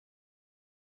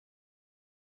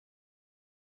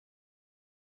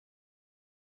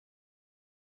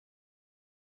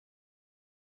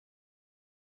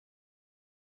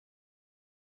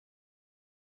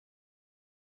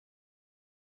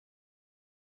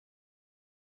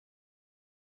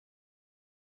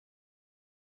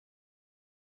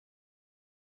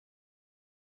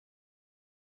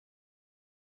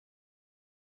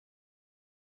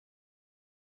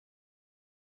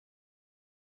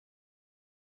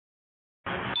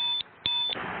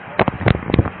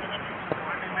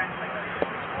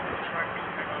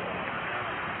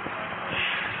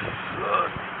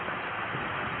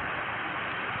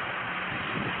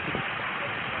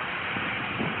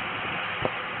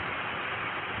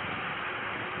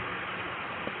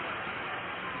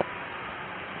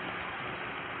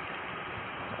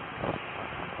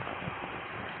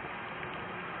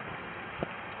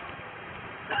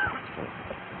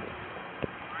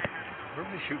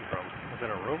shooting from? Was it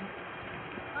in a room?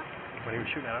 Huh? When he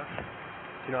was shooting at us?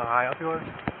 Do you know how high up he was?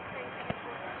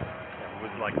 Yeah,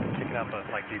 was like kicking out the,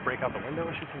 like, did he break out the window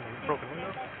and shoot from the broken window?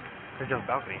 Or just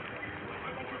balcony?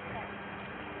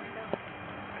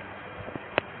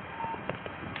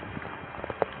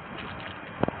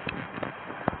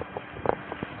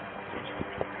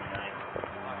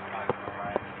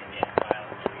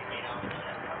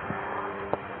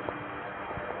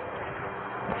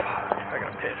 I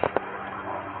gotta piss.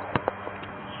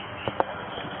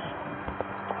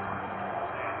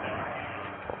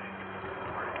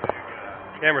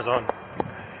 Camera's on.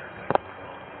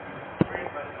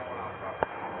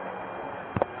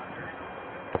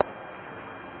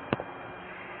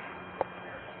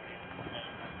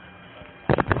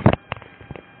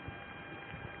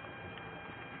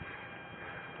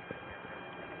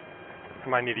 I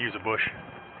might need to use a bush.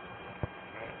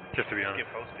 Just to be honest.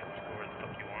 Get posted. Just go where the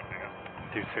fuck you want, nigga.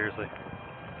 Dude, seriously.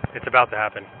 It's about to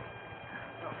happen. No,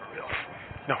 for real.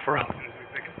 No, for real. As soon as we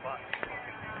pick a spot.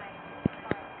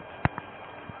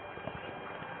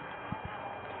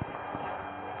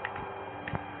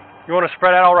 You want to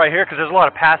spread out all right here? Because there's a lot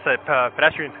of paths that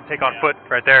pedestrians can take on foot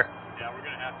right there. Yeah, we're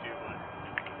going to have to, but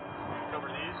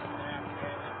cover these and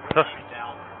Huh. maybe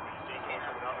down. So you can't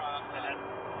have it up. And then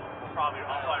I'll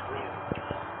find room.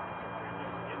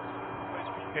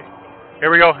 Here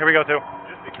we go too.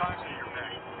 Just be conscious of your back.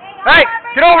 Hey,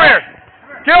 get over here!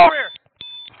 Get over here!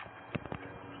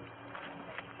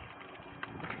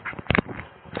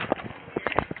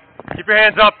 Keep your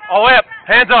hands up, all the way up,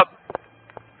 hands up.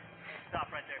 Stop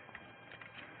right there.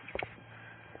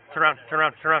 Turn around, turn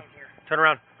around, turn around, turn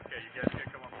around. Okay, you guys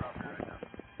can't come on property right now.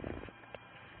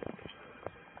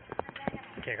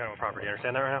 You can't come on property, you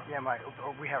understand that right now? Yeah,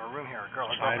 we have a room here, a girl.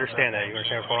 I understand that, you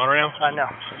understand what's going on right now? I know.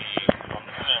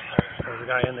 There's a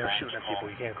guy in there shooting at people,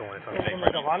 you can't go in, it's unsafe.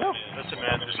 Listen,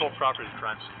 man, this whole property is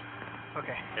crime scene.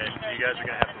 Okay. Okay, you guys are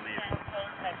going to have to leave.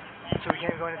 So we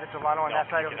can't go into the Delano on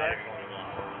that side over there?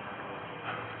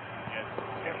 Yes.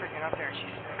 They're freaking up there.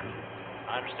 She's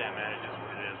I understand, man. It is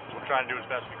what it is. We're trying to do as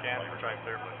best we can. We're trying to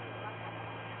clear, but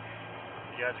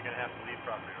you guys are going to have to leave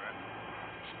property, right?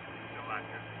 Go back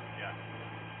here. Yeah.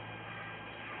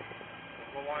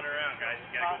 We'll wander around, guys.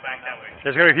 You got to go back that way.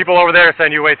 There's going to be people over there to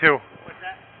send you away too. What's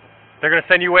that? They're going to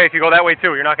send you away if you go that way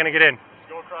too, you're not going to get in.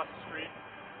 Just go across the street.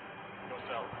 Go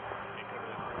south. You can't go to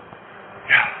that.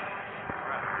 Yeah.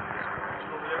 Alright. Just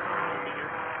go over there. Meet me here.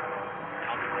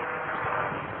 I'll be looking for stuff.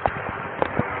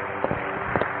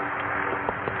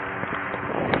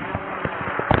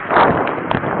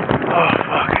 Oh,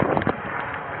 fuck.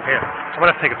 Here, I'm going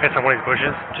to have to take a piss on one of these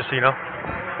bushes, just so you know.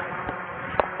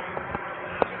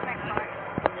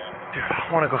 Dude, I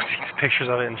want to go see some pictures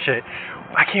of it and shit.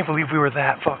 I can't believe we were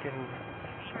that fucking...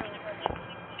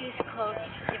 This close.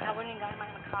 If I wouldn't have gotten in my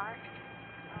car.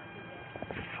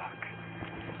 Fuck.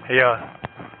 Hey, I'm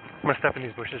going to step in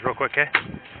these bushes real quick, okay?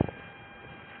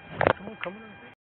 Come on, come on.